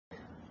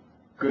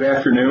Good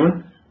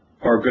afternoon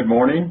or good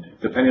morning,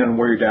 depending on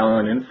where you're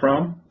dialing in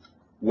from.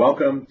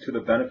 Welcome to the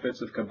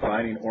Benefits of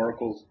Combining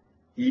Oracle's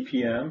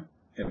EPM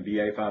and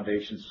BA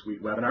Foundation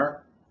Suite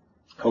webinar,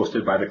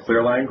 hosted by the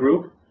Clearline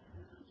Group.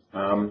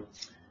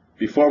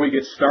 Before we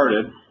get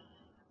started, I'd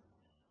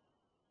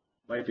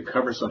like to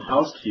cover some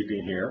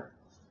housekeeping here.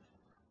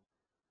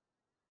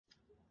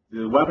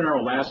 The webinar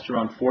will last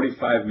around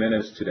 45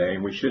 minutes today,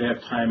 and we should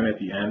have time at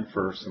the end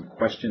for some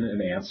question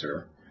and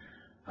answer.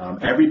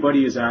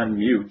 Everybody is on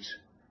mute.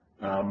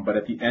 But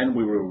at the end,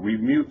 we will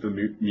remute the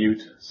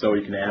mute so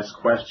you can ask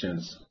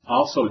questions.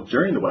 Also,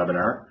 during the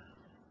webinar,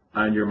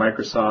 on your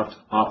Microsoft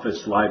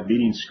Office live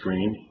meeting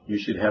screen, you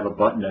should have a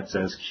button that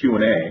says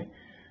Q&A.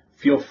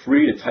 Feel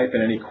free to type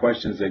in any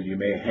questions that you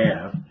may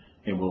have,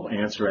 and we'll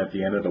answer at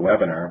the end of the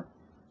webinar.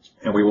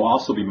 And we will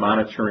also be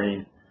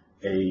monitoring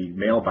a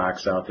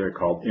mailbox out there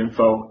called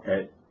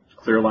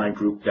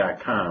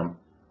info@clearlinegroup.com,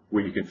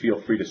 where you can feel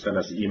free to send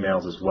us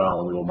emails as well,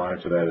 and we will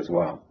monitor that as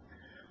well.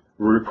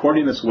 We're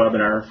recording this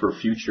webinar for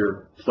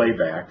future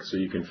playback, so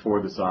you can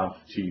forward this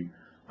off to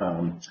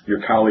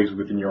your colleagues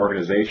within your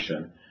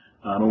organization.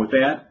 And with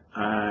that,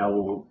 I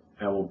will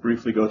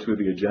briefly go through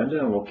the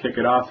agenda, and we'll kick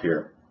it off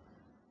here.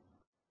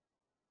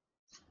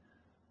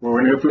 We're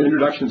going to go through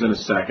introductions in a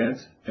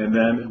second, and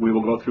then we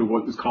will go through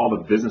what is called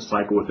a business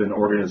cycle within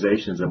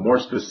organizations, and more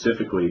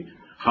specifically,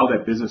 how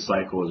that business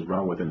cycle is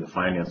run within the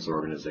finance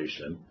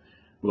organization.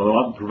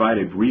 We'll provide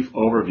a brief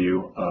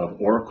overview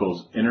of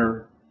Oracle's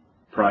Enterprise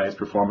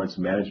Performance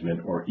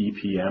Management, or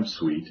EPM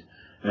suite,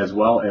 as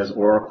well as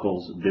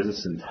Oracle's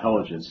Business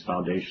Intelligence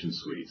Foundation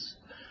suites.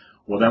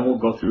 Well, then we'll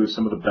go through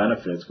some of the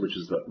benefits, which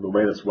is the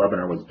way this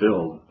webinar was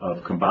built,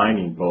 of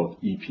combining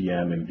both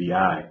EPM and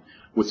BI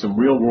with some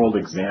real-world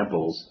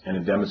examples and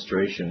a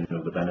demonstration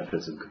of the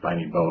benefits of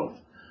combining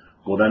both.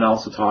 We'll then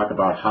also talk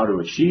about how to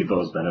achieve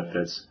those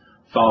benefits,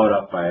 followed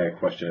up by a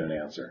question and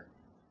answer.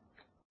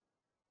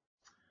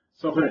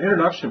 So from an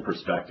introduction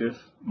perspective,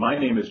 my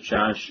name is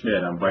John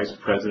Schmidt. I'm Vice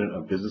President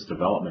of Business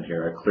Development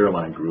here at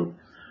Clearline Group.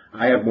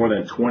 I have more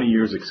than 20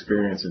 years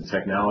experience in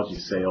technology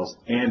sales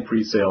and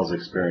pre-sales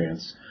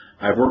experience.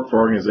 I've worked for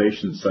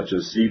organizations such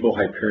as Siebel,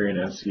 Hyperion,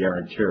 NCR,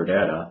 and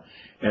Teradata.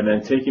 And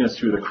then taking us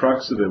through the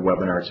crux of the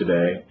webinar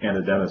today and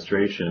the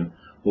demonstration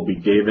will be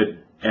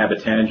David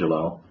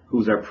Abitangelo,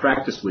 who's our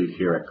practice lead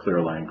here at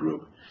Clearline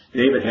Group.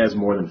 David has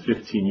more than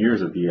 15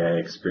 years of BI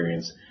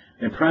experience,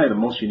 and probably the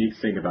most unique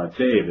thing about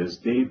Dave is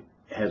Dave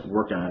has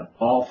worked on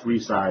all three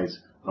sides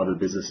of the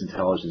business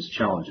intelligence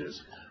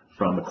challenges,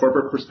 from the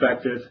corporate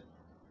perspective,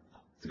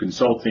 to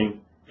consulting,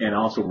 and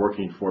also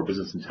working for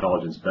business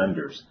intelligence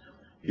vendors.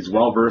 He's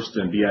well versed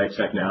in BI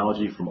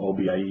technology from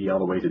OBIE all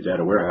the way to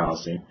data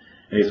warehousing,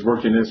 and he's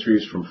worked in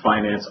industries from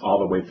finance all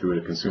the way through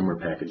to consumer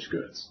packaged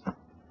goods.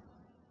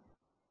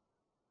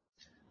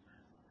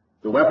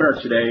 The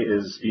webinar today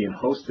is being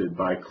hosted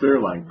by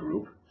Clearline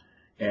Group,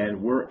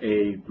 and we're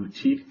a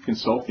boutique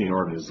consulting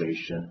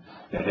organization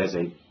that has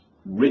a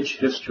rich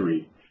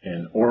history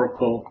in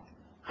Oracle,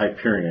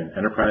 Hyperion,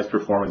 Enterprise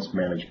Performance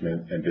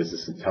Management, and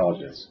Business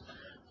Intelligence.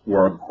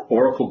 We're an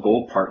Oracle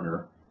Gold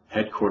Partner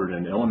headquartered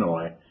in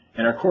Illinois,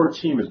 and our core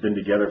team has been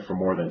together for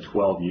more than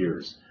 12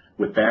 years,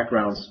 with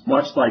backgrounds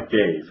much like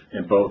Dave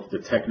in both the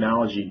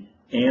technology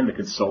and the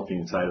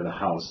consulting side of the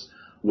house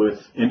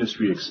with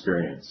industry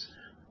experience.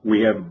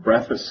 We have a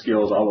breadth of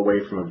skills all the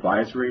way from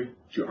advisory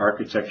to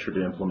architecture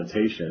to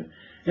implementation.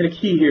 And the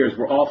key here is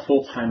we're all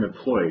full-time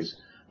employees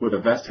with a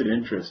vested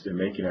interest in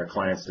making our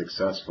clients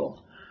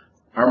successful.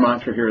 Our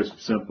mantra here is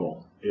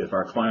simple. If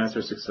our clients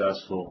are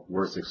successful,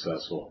 we're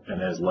successful, and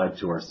that has led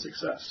to our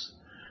success.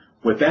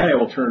 With that, I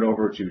will turn it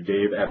over to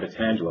Dave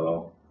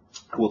Abitangelo,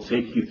 who will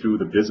take you through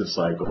the business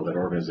cycle that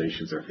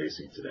organizations are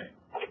facing today.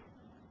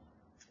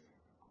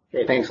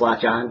 Okay, thanks a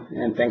lot, John,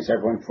 and thanks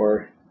everyone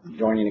for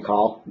joining the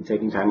call and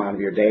taking time out of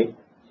your day.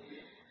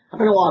 I'm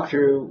going to walk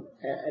through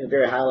at a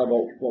very high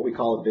level what we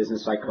call a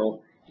business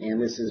cycle,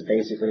 and this is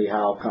basically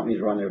how companies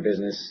run their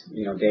business,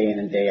 day in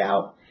and day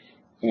out.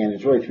 And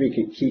there's really three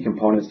key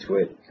components to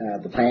it: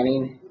 the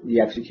planning, the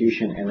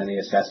execution, and then the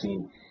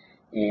assessing.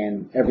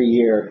 And every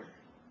year,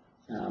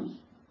 in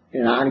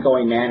an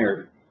ongoing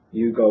manner,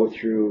 you go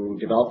through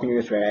developing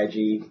your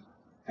strategy,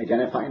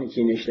 identifying the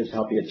key initiatives to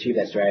help you achieve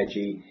that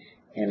strategy,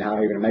 and how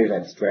you're going to measure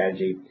that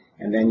strategy.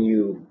 And then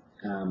you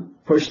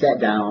push that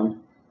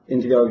down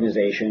into the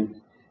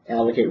organization,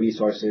 allocate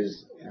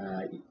resources,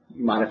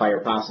 you modify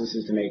your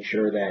processes to make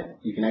sure that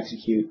you can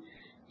execute.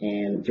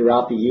 And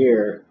throughout the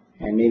year,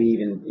 and maybe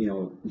even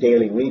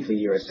daily and weekly,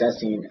 you're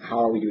assessing how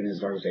are we doing as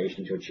an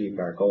organization to achieve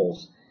our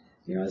goals.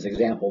 As an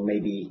example,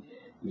 maybe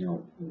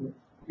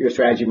your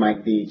strategy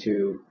might be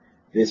to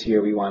this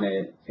year we want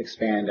to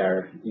expand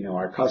our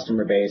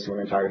customer base, and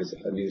we're going to target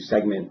a new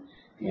segment,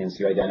 and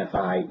so you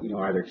identify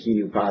are there key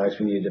new products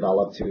we need to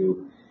develop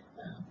to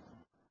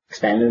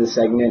expand into the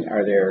segment?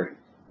 Are there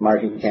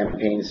marketing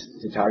campaigns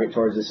to target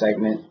towards the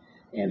segment?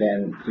 And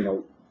then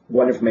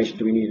what information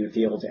do we need in the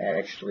field to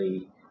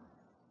actually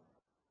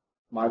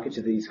market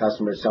to these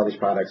customers, sell these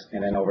products?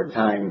 And then over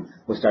time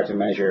we'll start to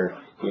measure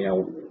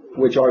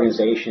which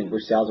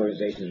sales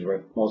organizations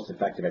were most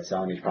effective at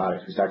selling these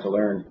products. We start to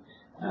learn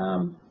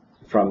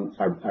from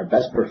our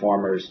best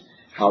performers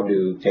how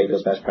to take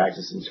those best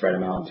practices and spread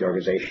them out into the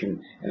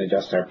organization and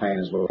adjust our plan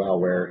as well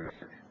where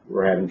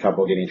we're having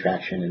trouble getting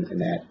traction in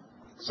that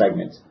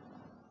segment.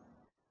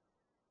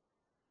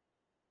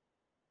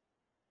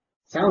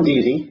 Sounds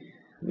easy.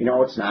 We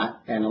know it's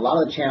not. And a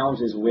lot of the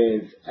challenges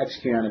with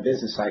executing on a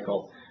business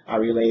cycle are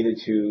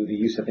related to the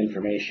use of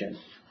information.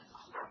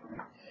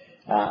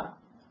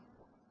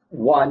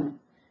 One,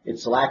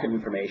 it's the lack of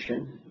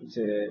information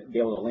to be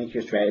able to link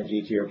your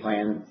strategy to your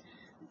plan.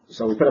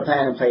 So we put a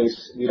plan in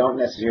place. We don't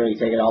necessarily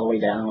take it all the way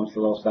down to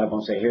the lowest level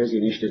and say, here's the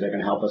initiatives that are going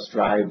to help us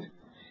drive,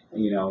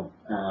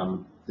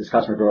 this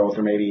customer growth,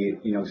 or maybe,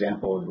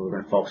 example, we're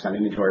going to focus on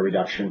inventory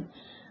reduction.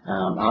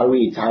 How do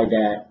we tie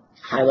that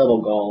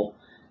high-level goal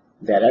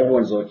that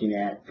everyone's looking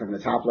at from the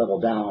top level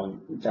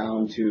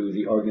down to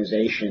the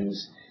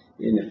organizations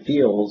in the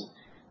field,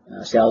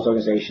 sales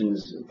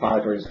organizations,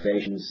 product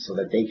organizations, so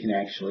that they can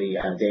actually,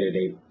 on a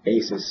day-to-day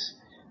basis,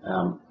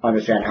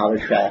 understand how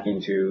they're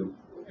tracking to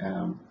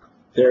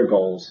their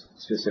goals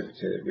specific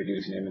to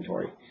reducing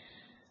inventory.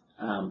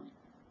 The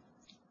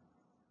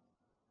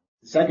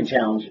second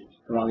challenge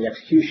around the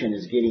execution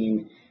is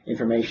getting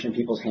information in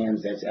people's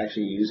hands that's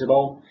actually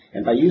usable.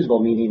 And by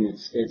usable, meaning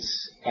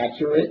it's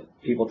accurate,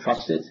 people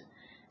trust it,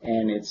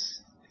 and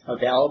it's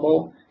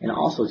available, and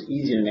also it's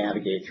easy to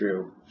navigate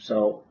through.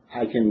 So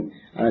I can,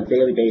 on a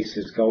daily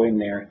basis, go in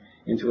there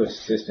into a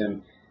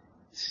system,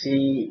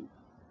 see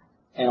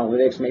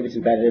analytics, maybe it's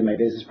embedded in my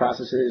business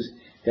processes,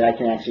 that I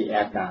can actually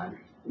act on.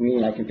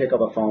 Meaning I can pick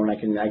up a phone, I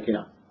can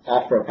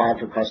offer a product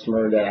to a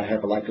customer that I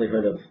have a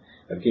likelihood of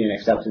getting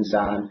acceptance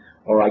on,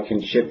 or I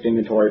can shift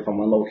inventory from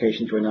one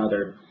location to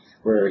another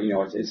where,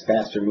 it's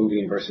faster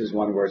moving versus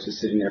one where it's just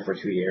sitting there for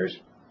 2 years.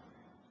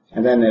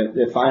 And then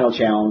the final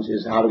challenge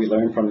is how do we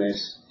learn from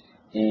this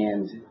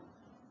and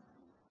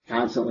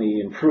constantly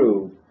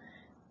improve.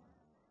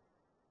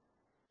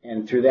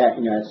 And through that,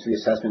 that's the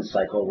assessment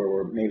cycle where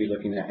we're maybe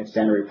looking at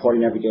standard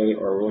reporting every day,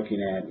 or we're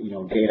looking at,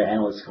 data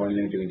analysts going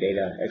in and doing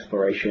data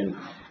exploration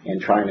and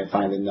trying to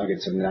find the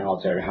nuggets of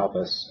knowledge that will help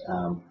us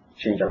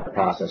change our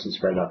process and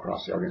spread it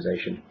across the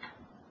organization.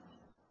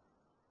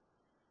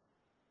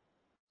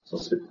 So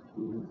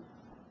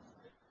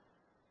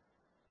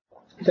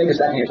take a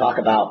second here to talk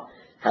about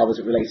how this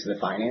relates to the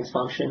finance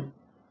function.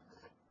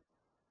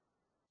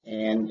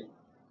 And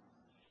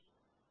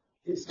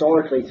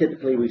historically,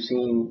 typically, we've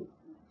seen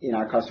in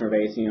our customer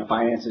base,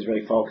 finance is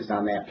really focused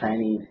on that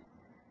planning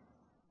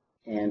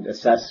and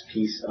assess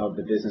piece of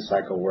the business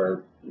cycle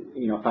where,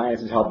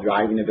 finance has helped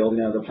driving the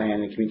building of the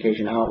plan and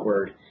communication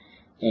outward,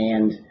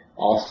 and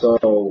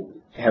also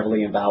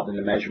heavily involved in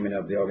the measurement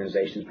of the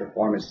organization's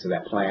performance to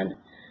that plan.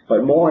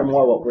 But more and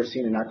more what we're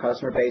seeing in our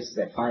customer base is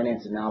that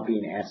finance is now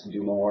being asked to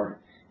do more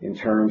in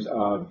terms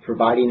of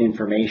providing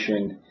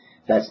information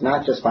that's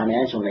not just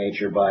financial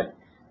nature, but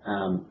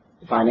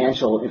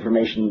financial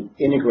information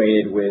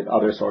integrated with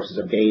other sources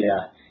of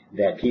data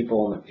that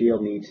people in the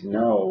field need to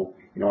know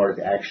in order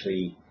to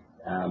actually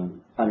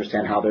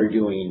understand how they're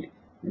doing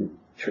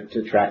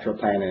to track their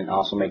plan and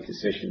also make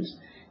decisions.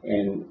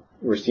 And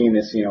we're seeing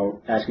this,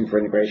 asking for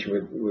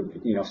integration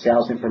with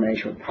sales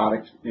information, with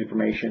product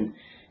information,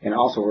 and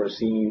also we're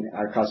seeing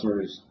our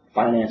customers,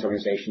 finance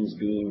organizations,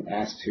 being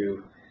asked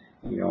to,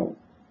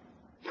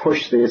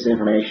 push this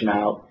information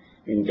out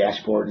in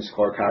dashboard and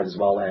scorecards as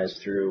well as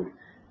through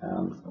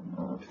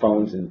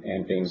phones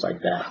and things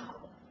like that.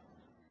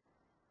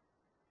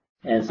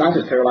 And it's not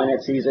just Clearline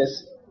that sees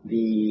this.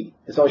 The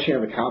Association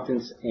of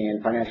Accountants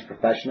and Financial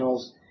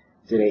Professionals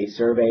did a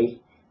survey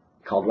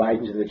called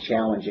Rising to the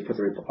Challenge. They put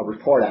a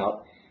report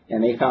out,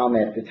 and they found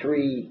that the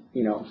three,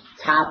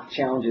 top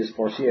challenges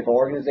for CFO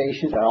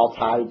organizations are all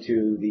tied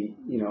to the,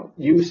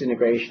 use,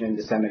 integration, and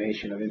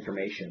dissemination of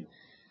information.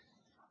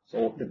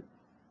 So the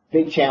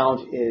big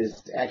challenge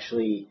is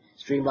actually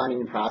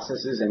streamlining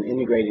processes and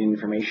integrating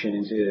information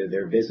into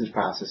their business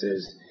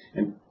processes.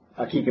 And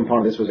a key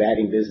component of this was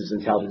adding business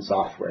intelligence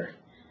software.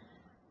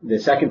 The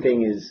second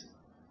thing is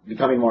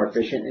becoming more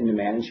efficient in the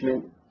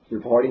management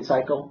reporting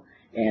cycle.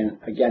 And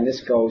again, this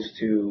goes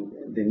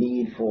to the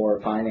need for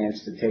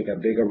finance to take a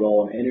bigger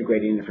role in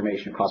integrating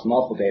information across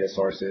multiple data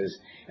sources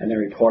and then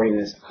reporting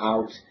this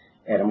out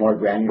at a more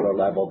granular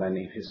level than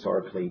they've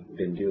historically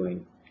been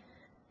doing.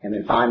 And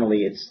then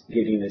finally, it's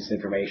getting this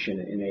information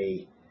in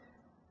a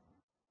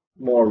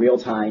more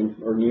real-time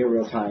or near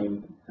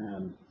real-time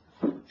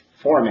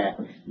format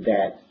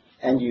that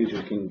end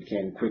users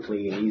can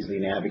quickly and easily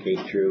navigate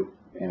through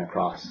and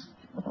across.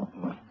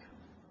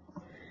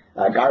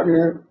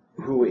 Gartner,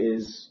 who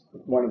is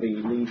one of the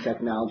lead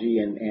technology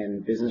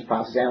and business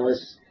process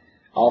analysts,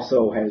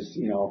 also has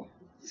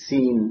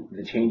seen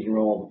the changing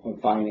role of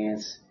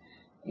finance,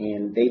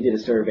 and they did a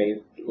survey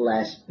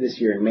this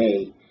year in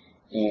May,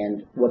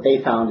 and what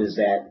they found is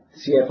that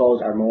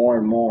CFOs are more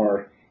and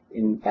more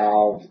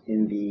involved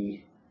in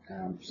the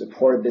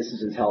support of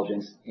business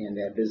intelligence, and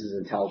that business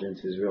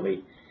intelligence is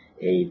really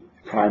a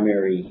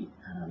primary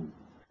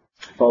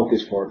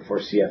focus for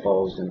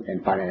CFOs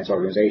and finance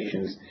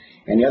organizations.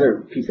 And the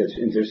other piece that's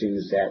interesting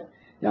is that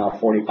now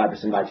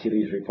 45% of IT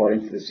leaders report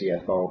into the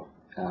CFO.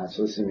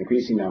 So this is an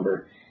increasing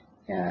number,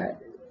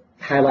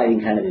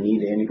 highlighting kind of the need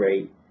to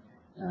integrate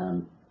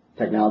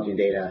technology and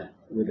data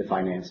with the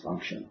finance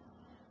function.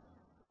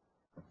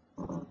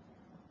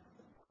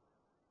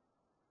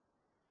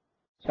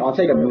 So I'll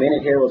take a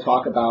minute here. We'll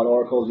talk about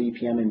Oracle's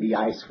EPM and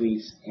BI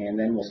suites, and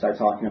then we'll start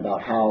talking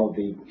about how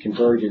the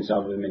convergence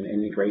of them and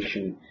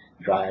integration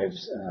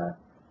drives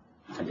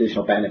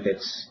additional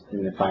benefits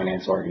in the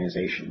finance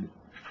organization.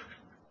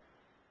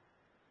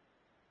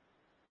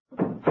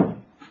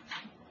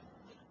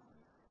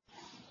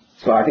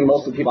 So I think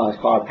most of the people on this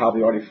call are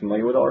probably already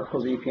familiar with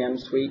Oracle's EPM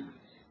suite,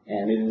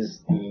 and it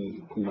is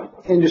the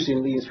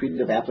industry-leading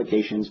suite of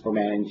applications for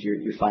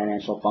managing your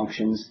financial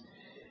functions,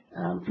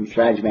 from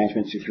strategy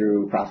management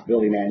through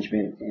profitability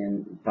management.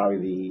 And probably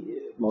the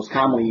most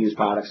commonly used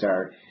products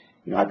are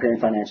Hyperion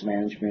Financial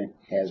Management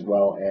as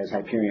well as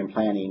Hyperion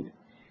Planning.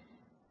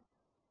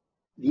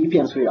 The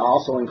EPM suite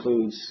also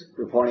includes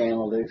reporting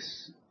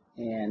analytics,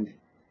 and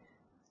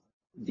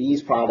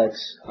these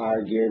products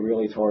are geared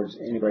really towards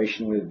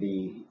integration with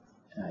the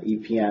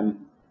EPM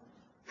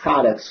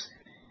products.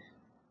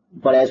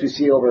 But as we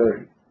see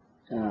over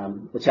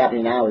what's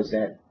happening now is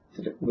that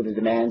with the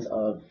demands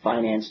of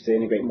finance to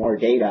integrate more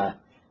data,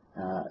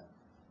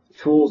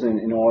 tools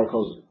in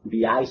Oracle's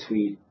BI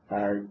suite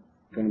are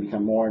going to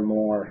become more and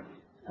more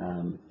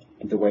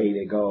the way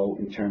they go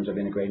in terms of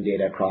integrating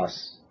data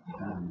across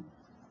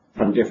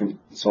from different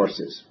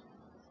sources.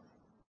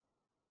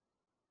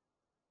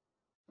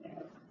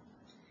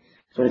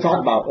 So when we talk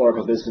about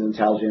Oracle Business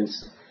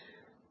Intelligence,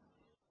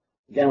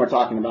 again, we're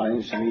talking about an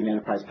industry-leading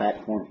enterprise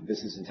platform for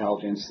business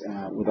intelligence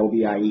with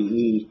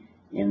OBIEE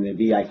in the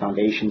BI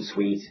Foundation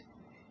suite,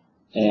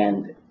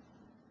 and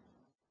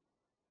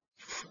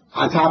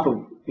on top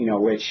of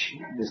which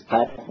this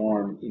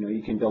platform,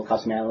 you can build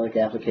custom analytic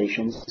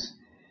applications,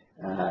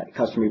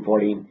 custom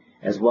reporting,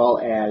 as well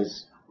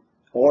as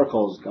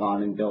Oracle's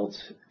gone and built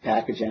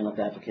package analytic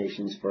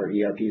applications for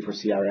ERP, for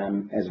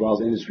CRM, as well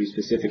as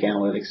industry-specific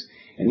analytics,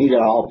 and these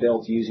are all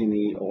built using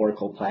the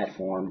Oracle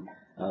platform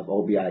of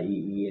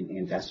OBIEE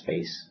and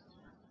DeskSpace.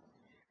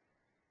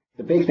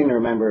 The big thing to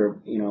remember,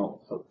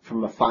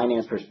 from a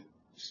finance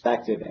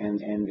perspective and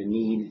the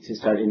need to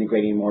start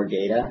integrating more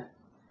data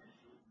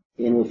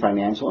in with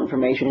financial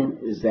information,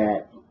 is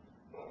that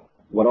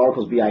what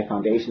Oracle's BI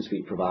Foundation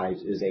Suite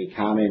provides is a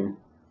common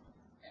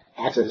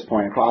access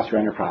point across your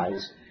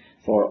enterprise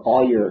for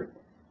all your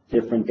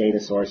different data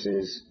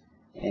sources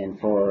and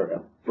for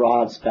a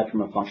broad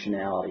spectrum of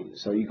functionality.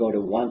 So you go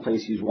to one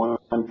place, use one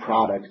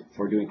product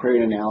for doing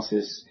query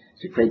analysis,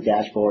 to create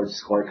dashboards,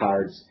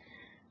 scorecards,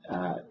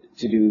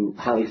 to do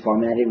highly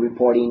formatted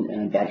reporting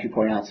and batch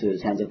reporting out to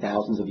tens of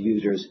thousands of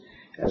users,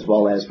 as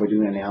well as for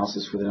doing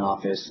analysis within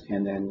Office,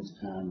 and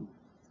then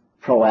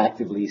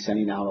proactively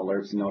sending out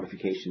alerts and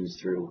notifications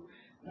through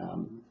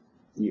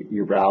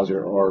your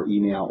browser or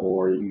email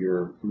or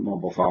your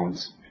mobile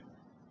phones.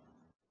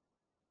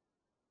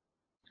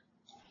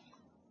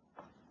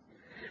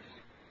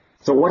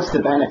 So what's the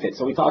benefit?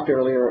 So we talked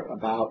earlier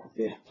about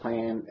the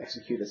plan,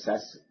 execute,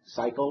 assess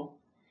cycle,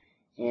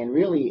 and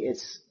really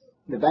it's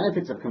the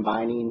benefits of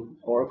combining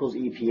Oracle's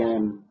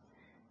EPM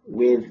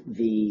with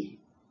the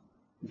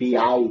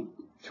BI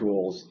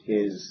tools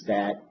is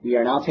that we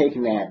are now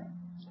taking that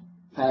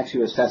plan,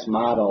 execute, assess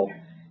model,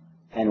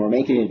 and we're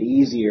making it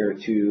easier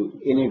to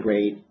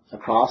integrate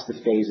across the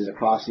phases,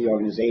 across the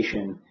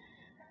organization,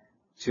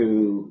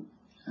 to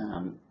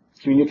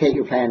communicate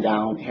your plan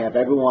down, have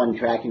everyone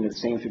tracking the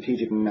same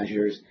strategic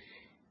measures,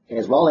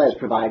 as well as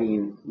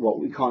providing what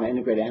we call an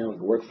integrated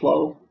analytic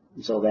workflow,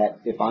 so that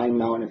if I'm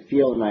out in the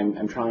field and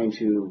I'm trying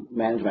to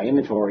manage my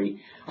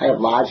inventory, I have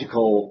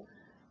logical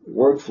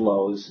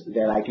workflows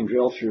that I can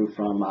drill through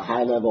from a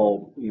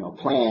high-level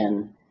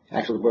plan,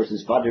 actual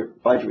versus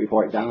budget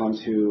report, down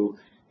to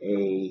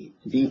a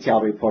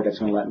detailed report that's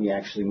going to let me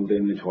actually move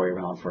inventory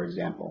around, for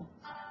example.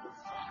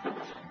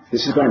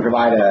 This is going to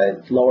provide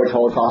a lower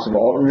total cost of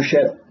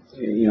ownership,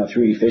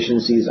 through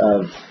efficiencies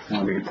of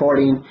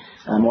reporting,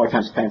 more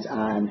time spent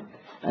on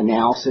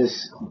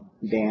analysis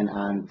than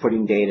on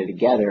putting data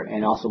together,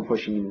 and also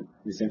pushing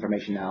this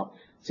information out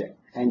to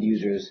end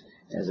users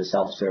as a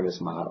self-service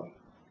model.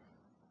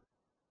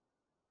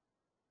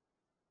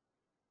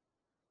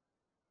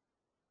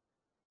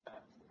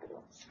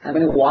 I'm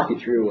going to walk you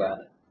through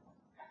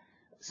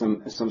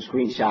some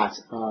screenshots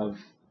of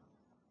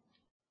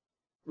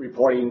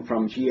reporting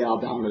from GL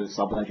down to the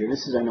subledger.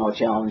 This is, I know, a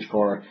challenge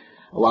for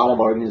a lot of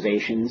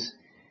organizations.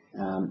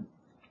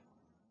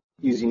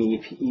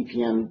 Using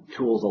EPM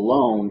tools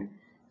alone,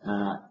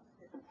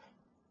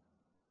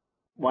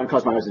 one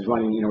customer is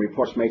running,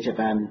 reports from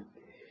HFM,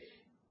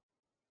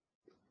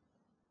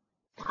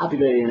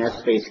 populating an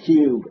S-Space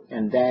cube,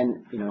 and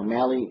then,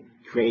 manually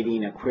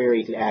creating a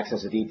query to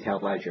access a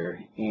detailed ledger.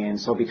 And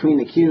so between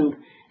the cube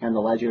and the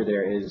ledger,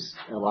 there is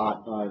a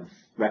lot of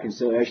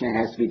reconciliation that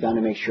has to be done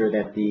to make sure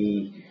that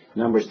the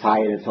numbers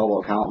tie at a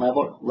total account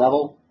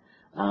level.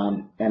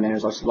 And then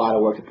there's also a lot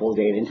of work to pull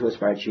data into a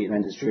spreadsheet and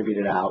then distribute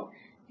it out.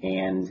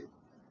 And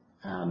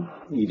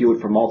you do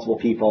it for multiple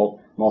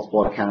people,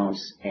 multiple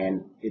accounts,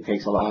 and it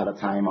takes a lot of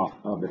time off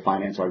of the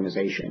finance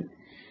organization.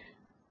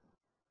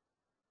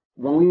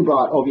 When we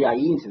brought OBIE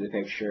into the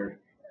picture,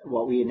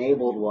 what we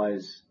enabled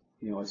was,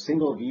 a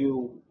single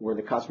view where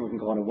the customer can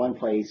go into one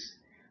place,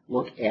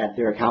 look at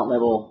their account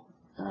level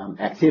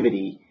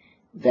activity,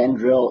 then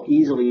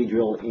easily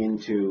drill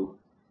into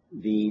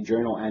the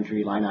journal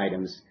entry line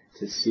items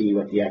to see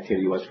what the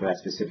activity was for that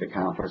specific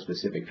account for a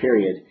specific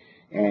period.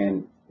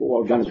 And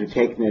what we've done is we've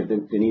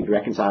taken the need to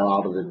reconcile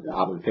out of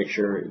the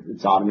picture.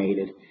 It's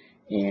automated,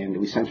 and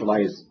we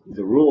centralize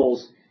the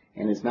rules,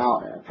 and it's now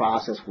a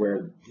process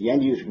where the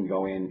end user can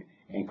go in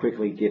and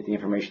quickly get the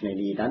information they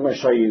need. I'm going to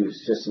show you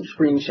just some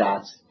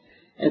screenshots,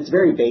 and it's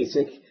very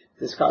basic.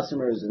 This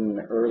customer is in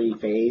the early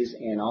phase,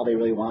 and all they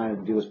really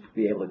wanted to do was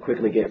be able to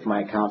quickly get from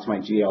my account to my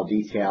GL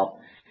detail.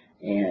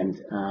 And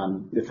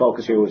the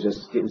focus here was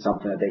just getting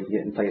something that they can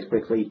get in place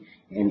quickly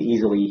and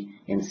easily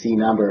and see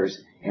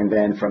numbers. And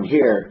then from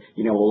here,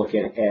 we'll look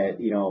at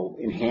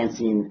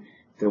enhancing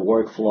the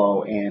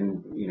workflow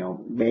and,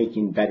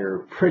 making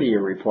better,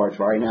 prettier reports.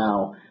 Right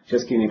now,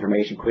 just getting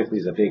information quickly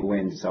is a big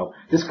win. So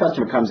this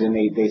customer comes in,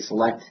 they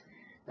select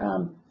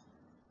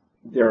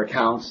their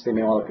accounts. They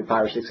may want to look at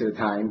 5 or 6 at a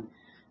time.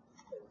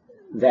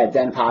 That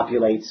then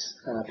populates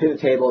a pivot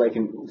table. They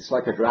can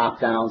select a drop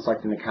down,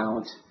 select an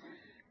account.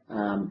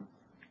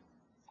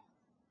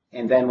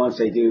 And then once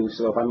they do,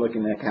 so if I'm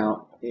looking at an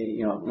account,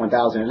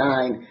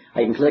 1009,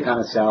 I can click on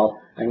a cell.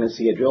 I'm going to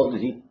see a drill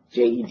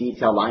JE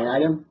detail line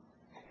item.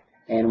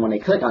 And when they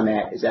click on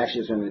that, it's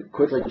actually just going to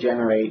quickly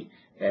generate,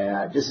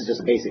 this is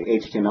just a basic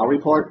HTML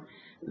report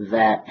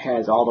that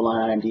has all the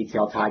line item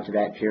detail tied to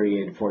that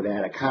period for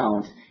that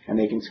account. And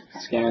they can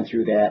scan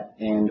through that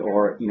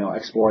or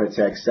export it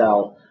to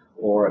Excel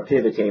or a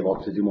pivot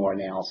table to do more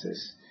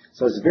analysis.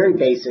 So it's very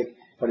basic,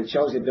 but it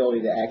shows the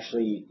ability to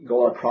actually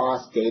go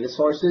across data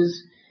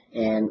sources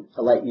and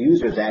let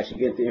users actually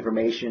get the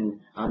information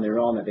on their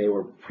own that they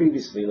were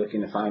previously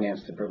looking to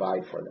finance to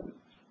provide for them.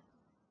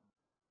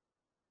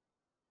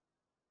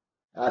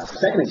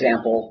 Second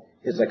example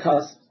is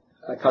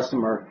a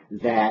customer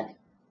that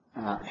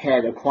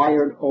had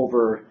acquired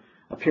over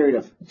a period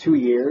of 2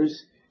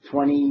 years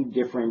 20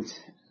 different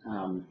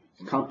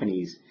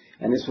companies,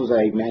 and this was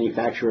a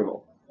manufacturer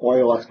of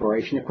oil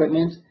exploration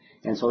equipment.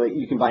 And so that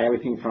you can buy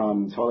everything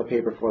from toilet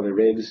paper for the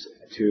rigs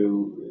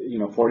to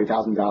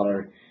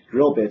 $40,000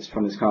 drill bits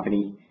from this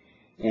company.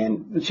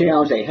 And the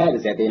challenge they had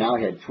is that they now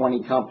had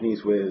 20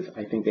 companies with,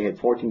 I think they had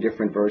 14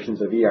 different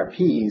versions of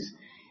ERPs,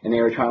 and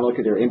they were trying to look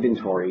at their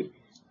inventory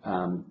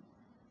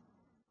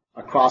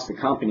across the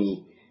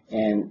company,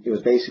 and it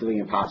was basically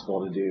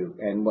impossible to do.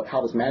 And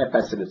how this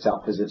manifested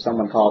itself is if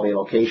someone called a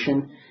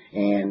location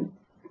and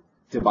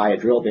to buy a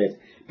drill bit,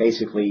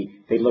 basically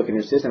they'd look in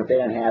their system. If they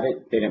didn't have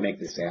it, they didn't make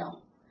the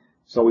sale.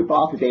 So we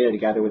brought the data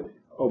together with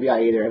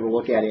OBIE. They're able to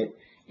look at it,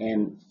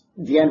 and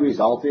the end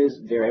result is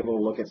they're able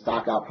to look at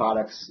stock out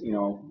products,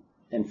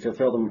 and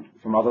fulfill them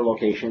from other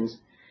locations.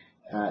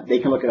 They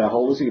can look at a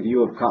holistic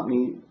view of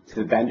company to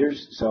the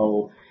vendors.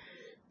 So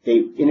they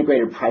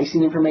integrated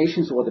pricing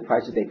information, so what the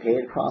prices they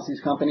paid across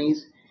these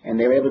companies, and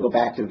they were able to go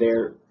back to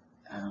their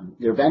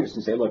vendors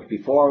and say, look,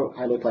 before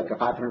I looked like a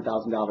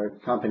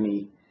 $500,000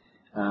 company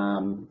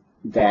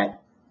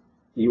that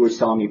you were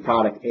selling me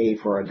product A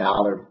for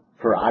 $1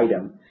 per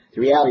item. The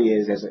reality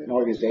is, as an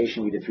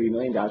organization, we did $3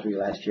 million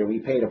last year. We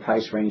paid a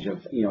price range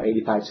of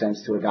 85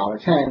 cents to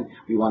 $1.10.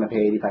 We want to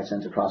pay 85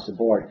 cents across the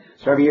board.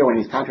 So every year when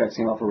these contracts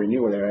came up for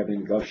renewal, they were able to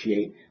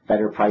negotiate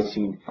better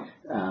pricing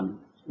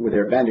with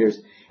their vendors.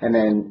 And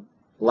then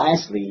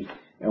lastly,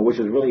 which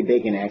was really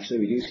big in actually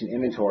reducing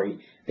inventory,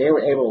 they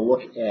were able to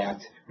look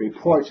at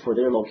reports for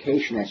their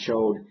location that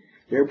showed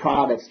their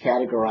products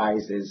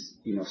categorized as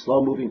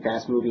slow moving,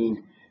 fast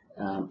moving,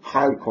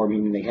 hardcore,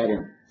 meaning they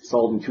hadn't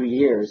sold in 2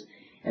 years.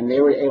 And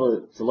they were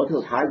able to look at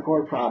those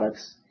hardcore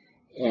products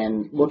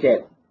and look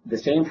at the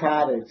same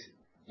product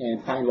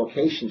and find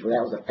locations where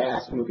that was a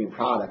fast-moving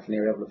product. And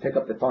they were able to pick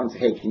up the phone and say,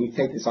 hey, can you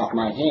take this off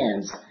my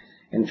hands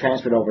and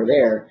transfer it over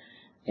there?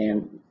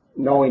 And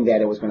knowing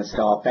that it was going to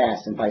sell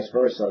fast and vice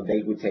versa,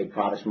 they would take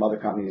products from other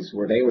companies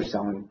where they were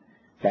selling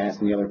fast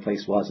and the other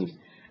place wasn't.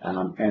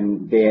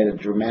 And they had a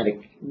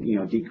dramatic,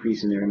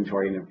 decrease in their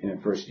inventory in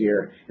the first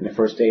year. And the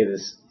first day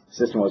this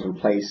system was in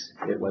place,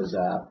 it was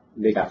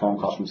they got phone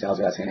calls from sales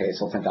guys saying, hey, I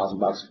sold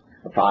 $10,000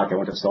 a product. I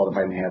wouldn't have sold if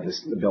I didn't have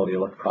this ability to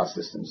look across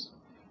systems.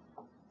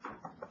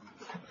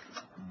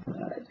 All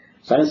right.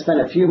 So I'm going to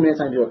spend a few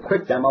minutes. I'm going to do a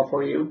quick demo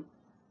for you.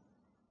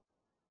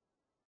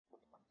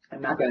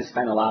 I'm not going to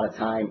spend a lot of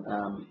time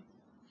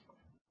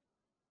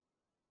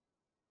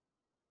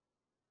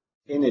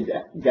in the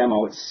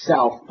demo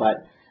itself,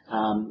 but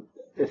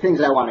the things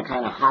that I want to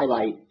kind of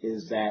highlight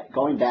is that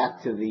going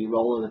back to the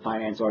role of the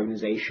finance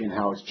organization,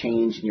 how it's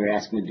changed, and you're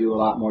asking to do a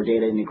lot more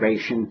data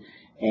integration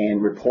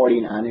and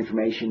reporting on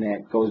information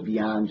that goes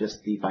beyond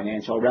just the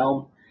financial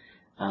realm.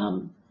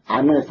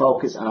 I'm going to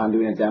focus on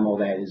doing a demo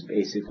that is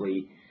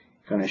basically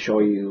going to show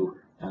you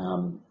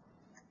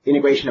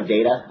integration of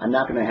data. I'm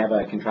not going to have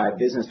a contrived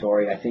business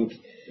story. I think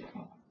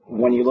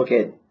when you look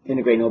at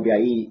integrating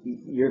OBIE,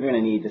 you're going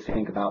to need to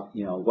think about,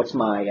 what's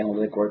my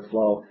analytic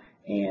workflow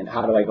and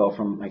how do I go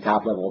from my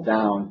top level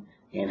down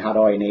and how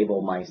do I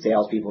enable my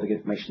salespeople to get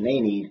information they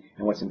need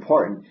and what's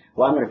important.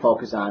 What I'm going to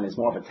focus on is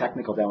more of a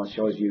technical demo that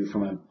shows you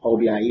from an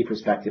OBIE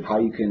perspective how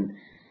you can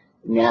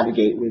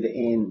navigate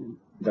within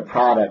the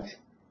product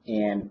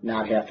and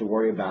not have to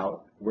worry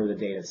about where the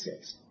data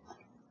sits.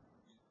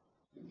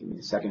 Give me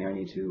a second here. I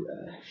need to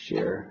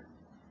share.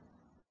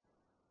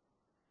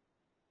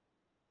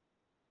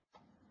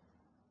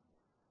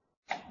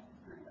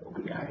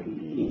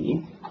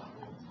 OBIE.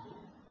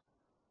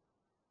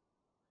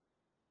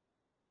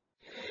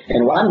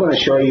 And what I'm going to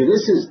show you,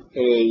 this is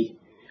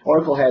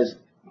Oracle has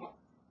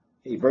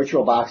a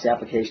VirtualBox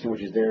application,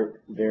 which is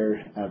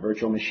their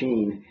virtual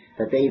machine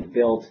that they've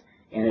built,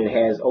 and it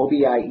has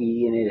OBIE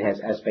and it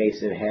has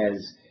Essbase, it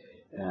has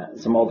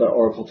some other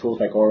Oracle tools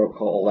like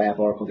Oracle OLAP,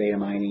 Oracle Data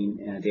Mining,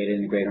 Data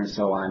Integrator, and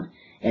so on.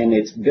 And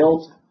it's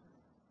built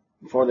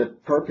for the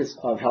purpose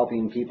of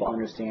helping people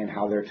understand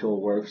how their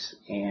tool works,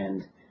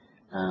 and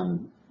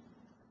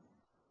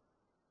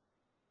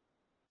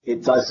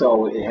it does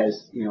so. It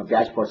has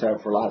dashboards set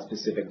up for a lot of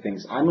specific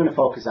things. I'm going to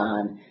focus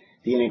on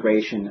the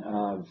integration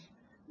of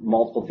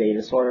multiple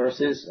data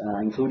sources,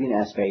 including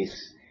Essbase,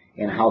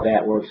 and how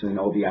that works with an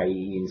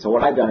OBIE. And so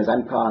what I've done is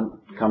I've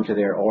come to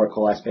their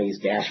Oracle Essbase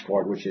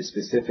dashboard, which is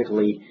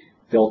specifically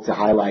built to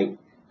highlight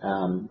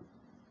the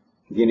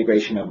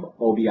integration of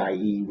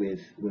OBIE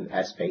with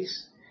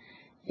Essbase.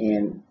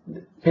 And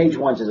page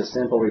 1 is a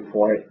simple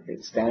report.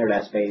 It's standard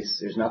Essbase.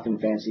 There's nothing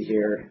fancy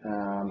here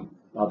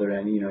other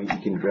than you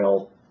can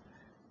drill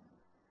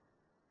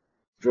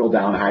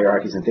down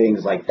hierarchies and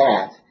things like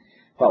that.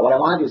 But what I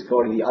want to do is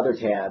go to the other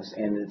tabs,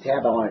 and the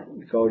tab I want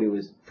to go to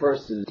is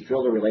first is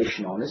drill to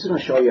relational. And this is going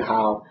to show you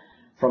how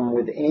from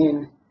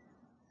within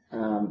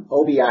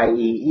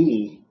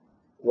OBIE,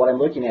 what I'm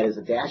looking at is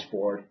a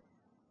dashboard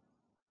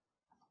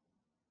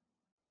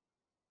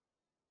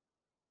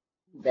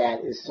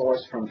that is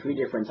sourced from 3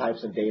 different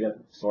types of data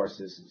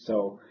sources.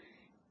 So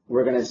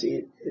we're going to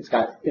see it's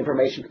got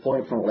information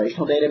pulling from a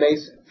relational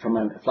database, from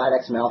a flat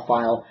XML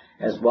file,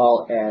 as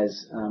well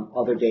as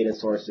other data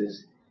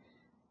sources,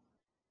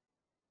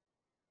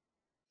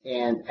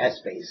 and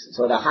Essbase.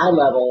 So at a high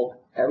level,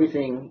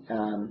 everything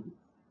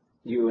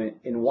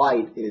in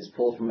white is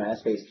pulled from an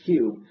Essbase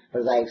cube, but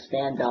as I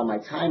expand down my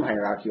time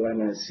hierarchy, what I'm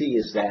going to see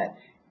is that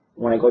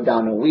when I go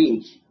down a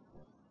week,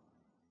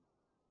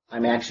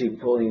 I'm actually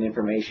pulling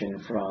information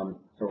from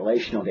the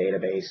relational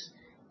database,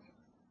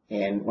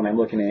 and when I'm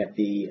looking at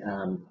the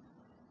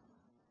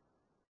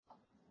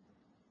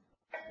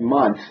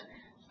month,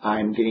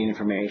 I'm getting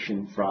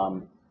information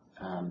from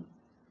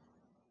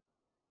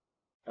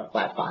a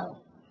flat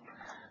file.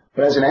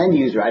 But as an end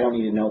user, I don't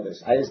need to know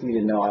this. I just need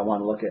to know I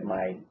want to look at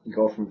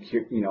go from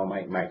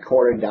my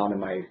quarter down to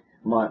my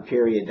month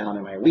period down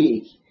to my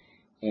week,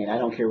 and I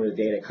don't care where the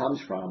data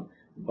comes from,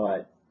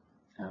 but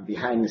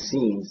behind the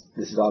scenes,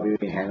 this is all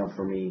being handled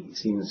for me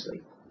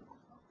seamlessly.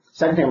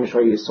 Second thing I'm going to show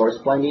you is source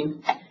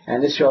blending,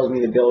 and this shows me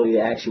the ability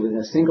to actually, within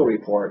a single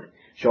report,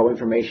 show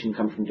information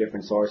comes from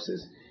different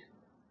sources.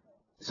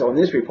 So in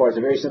this report, it's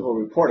a very simple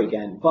report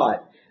again,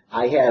 but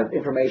I have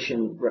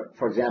information,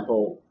 for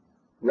example,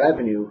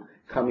 revenue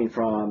coming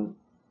from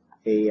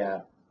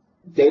a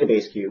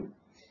database cube,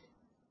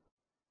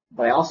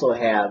 but I also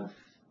have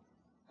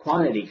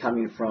quantity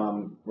coming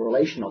from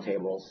relational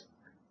tables,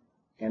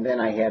 and then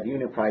I have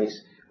unit price,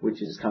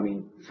 which is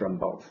coming from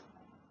both.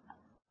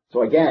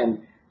 So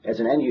again, as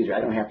an end user,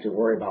 I don't have to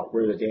worry about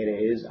where the data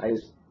is. I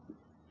just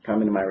come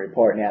into my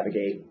report,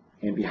 navigate,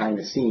 and behind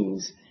the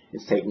scenes,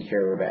 it's taking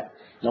care of it.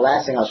 And the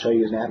last thing I'll show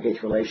you is navigate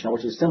to relational,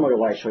 which is similar to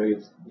what I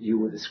showed you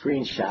with the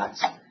screenshots.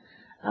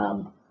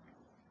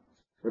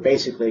 Where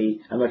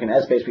basically, I'm looking at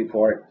an Essbase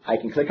report, I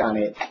can click on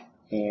it,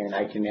 and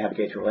I can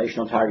navigate to a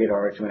relational target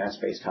or to an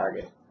Essbase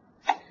target.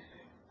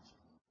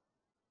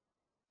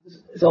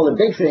 So the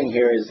big thing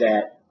here is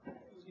that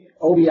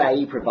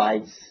OBIE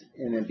provides,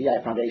 and the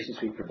BI Foundation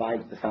Suite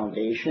provides the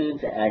foundation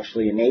to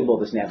actually enable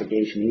this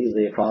navigation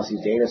easily across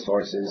these data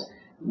sources.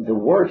 The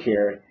work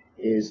here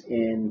is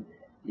in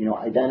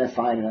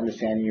identifying and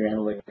understanding your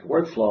analytic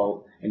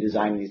workflow and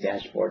designing these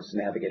dashboards to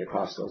navigate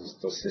across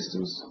those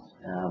systems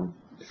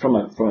from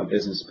a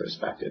business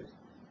perspective.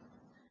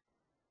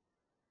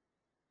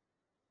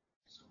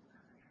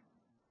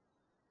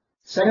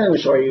 Second thing I'm going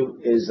to show you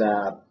is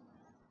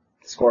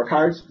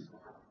scorecards.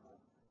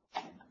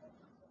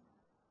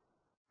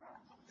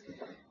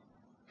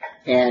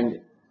 And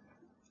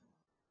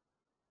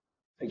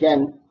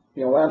again,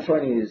 what I'm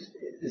showing you is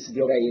this is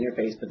the OBIE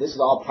interface, but this is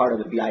all part of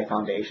the BI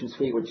Foundation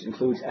Suite, which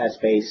includes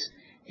Essbase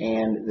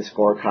and the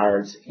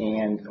scorecards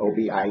and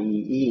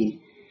OBIE.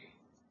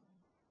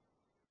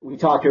 We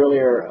talked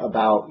earlier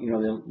about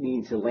the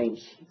need to link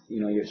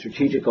your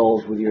strategic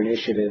goals with your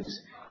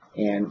initiatives,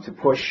 and to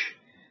push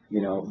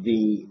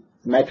the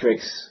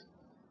metrics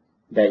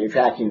that you're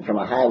tracking from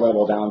a high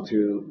level down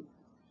to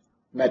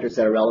metrics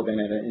that are relevant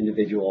at an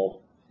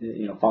individual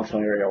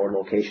functional area or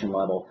location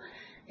level.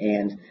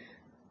 And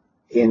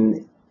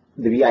in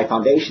the BI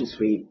Foundation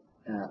Suite,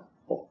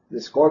 the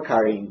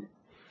scorecarding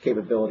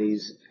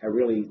capabilities are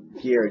really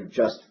geared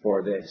just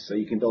for this. So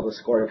you can build a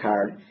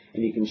scorecard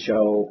and you can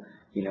show,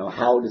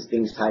 how does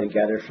things tie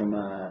together from,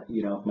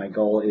 if my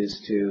goal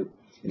is to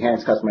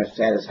enhance customer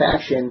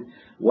satisfaction,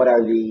 what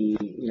are the,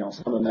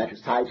 some of the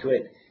metrics tied to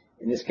it.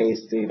 In this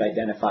case, they've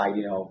identified,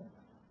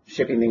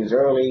 shipping things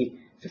early,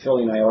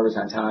 fulfilling my orders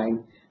on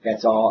time.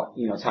 That's all,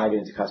 tied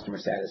into customer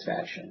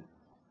satisfaction.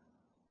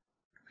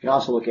 You can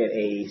also look at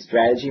a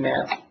strategy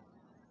map.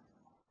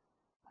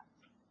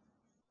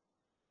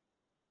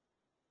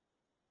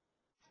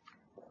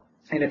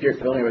 And if you're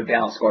familiar with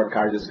balanced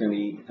scorecards, it's going to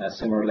be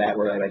similar to that,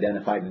 where I've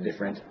identified the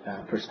different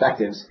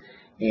perspectives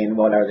and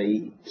what are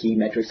the key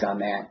metrics on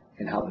that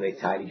and how do they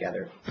tie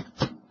together.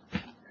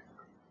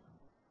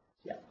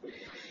 Yeah.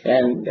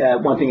 And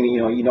one thing,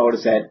 you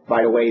notice that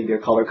right away they're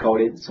color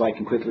coded, so I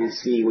can quickly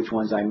see which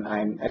ones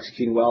I'm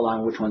executing well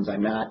on, which ones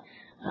I'm not.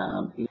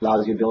 It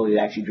allows the ability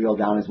to actually drill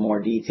down into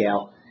more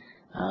detail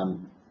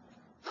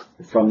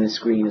from this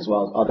screen as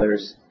well as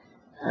others.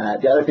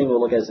 The other thing we'll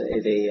look at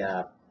is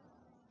a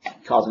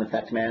cause and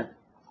effect map.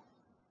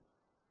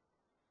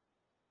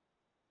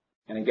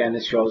 And again,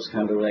 this shows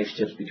kind of the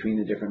relationships between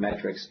the different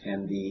metrics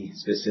and the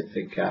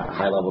specific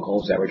high-level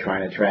goals that we're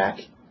trying to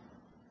track.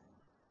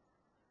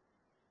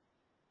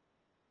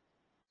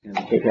 And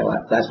the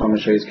KPI, last one I'm going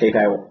to show you is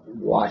KPI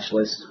watch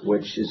list,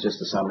 which is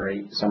just a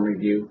summary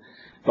view.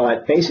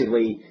 But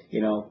basically,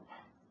 the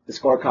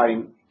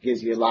scorecarding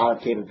gives you a lot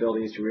of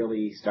capabilities to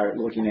really start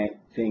looking at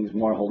things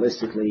more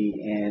holistically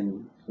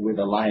and with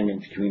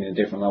alignment between the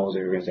different levels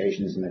of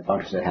organizations and the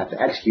functions that have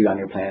to execute on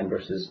your plan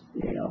versus,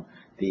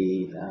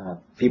 the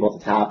people at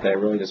the top that are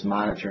really just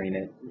monitoring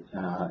it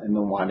and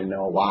then want to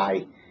know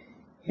why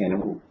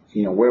and,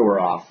 where we're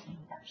off.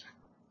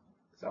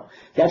 So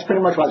that's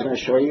pretty much what I was going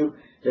to show you.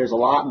 There's a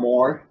lot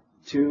more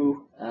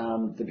to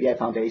the BI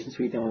Foundation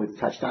Suite than we've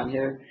touched on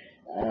here.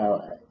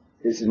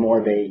 This is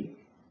more of a,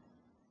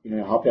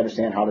 help you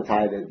understand how to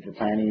tie the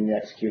planning, the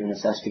execute, and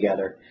assess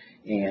together,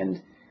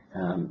 and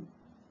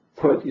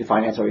put your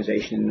finance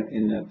organization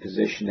in a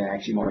position to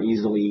actually more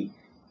easily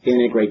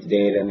integrate the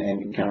data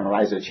and kind of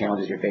rise to the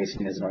challenges you're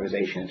facing as an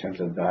organization in terms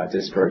of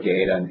disparate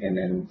data and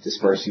then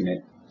dispersing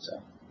it. So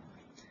at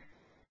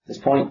this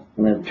point,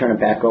 I'm going to turn it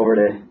back over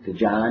to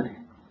John.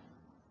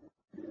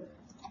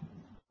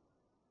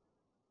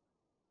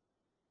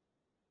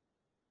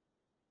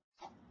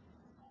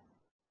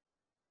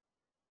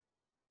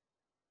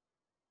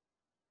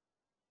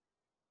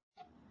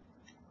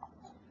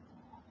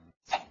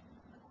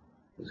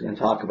 Who's going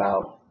to talk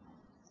about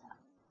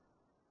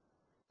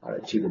how to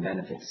achieve the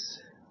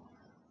benefits.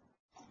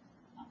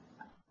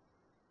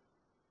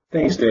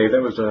 Thanks, Dave.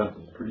 That was a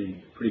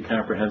pretty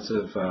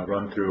comprehensive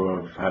run through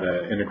of how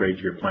to integrate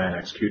your plan,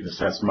 execute, and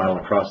assess model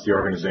across the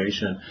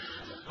organization.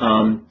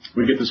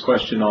 We get this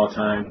question all the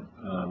time.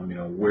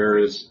 Where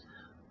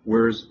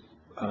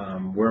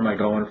am I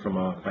going from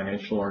a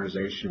financial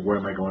organization? Where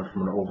am I going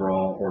from an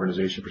overall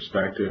organization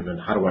perspective? And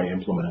how do I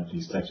implement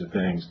these types of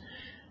things?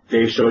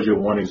 Dave showed you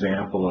one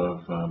example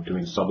of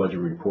doing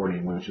subledger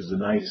reporting, which is a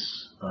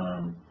nice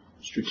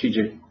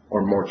strategic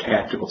or more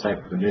tactical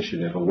type of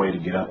initiative, a way to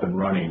get up and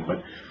running.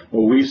 But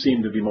what we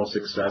seem to be most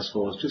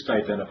successful is just to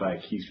identify a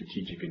key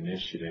strategic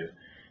initiative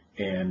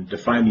and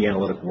define the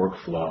analytic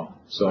workflow.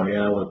 So the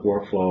analytic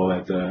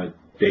workflow that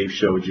Dave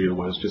showed you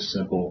was just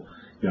simple.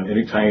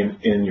 Anytime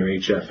in your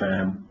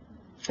HFM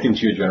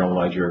into your general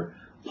ledger,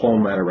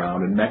 pulling that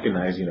around and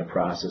mechanizing a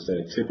process that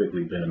had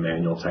typically been a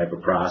manual type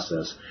of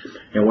process.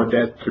 And what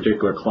that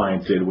particular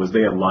client did was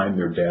they aligned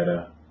their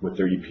data with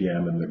their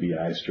EPM and the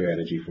BI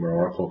strategy from an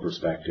Oracle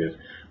perspective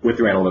with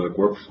their analytic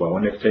workflow,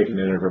 and they've taken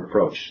an iterative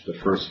approach. The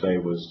first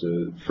phase was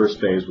to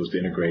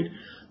integrate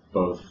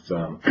both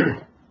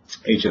HFM,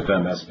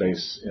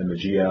 SBase, and the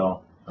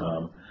GL,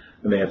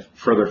 and they have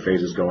further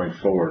phases going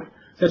forward.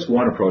 That's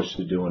one approach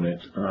to doing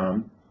it.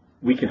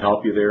 We can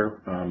help you there.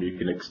 You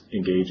can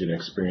engage an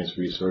experienced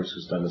resource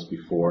who's done this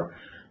before.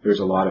 There's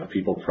a lot of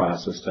people,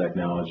 process,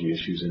 technology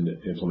issues in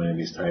implementing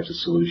these types of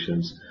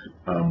solutions.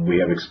 We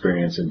have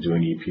experience in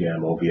doing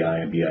EPM,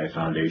 OBIE, and BI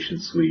Foundation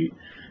Suite.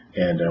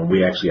 And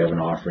we actually have an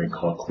offering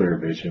called Clear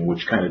Vision,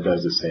 which kind of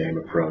does the same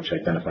approach,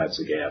 identifies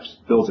the gaps,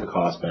 builds a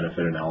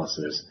cost-benefit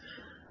analysis,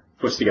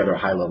 puts together a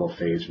high-level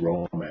phase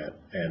roadmap,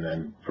 and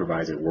then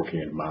provides a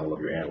working model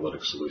of your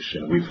analytic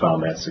solution. We've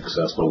found that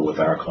successful with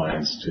our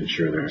clients to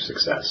ensure their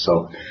success.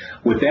 So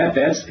with that,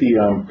 that's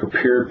the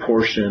prepared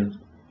portion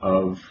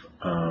of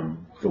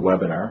the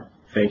webinar.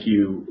 Thank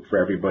you for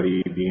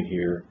everybody being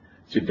here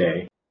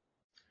today.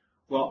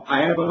 Well,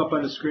 I have up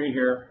on the screen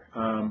here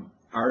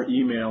our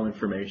email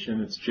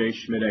information. It's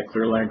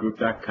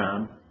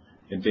jschmidt@clearlinegroup.com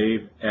and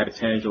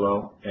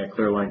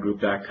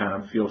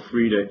Dave@Tangelo@clearlinegroup.com. Feel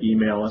free to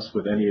email us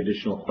with any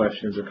additional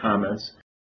questions or comments.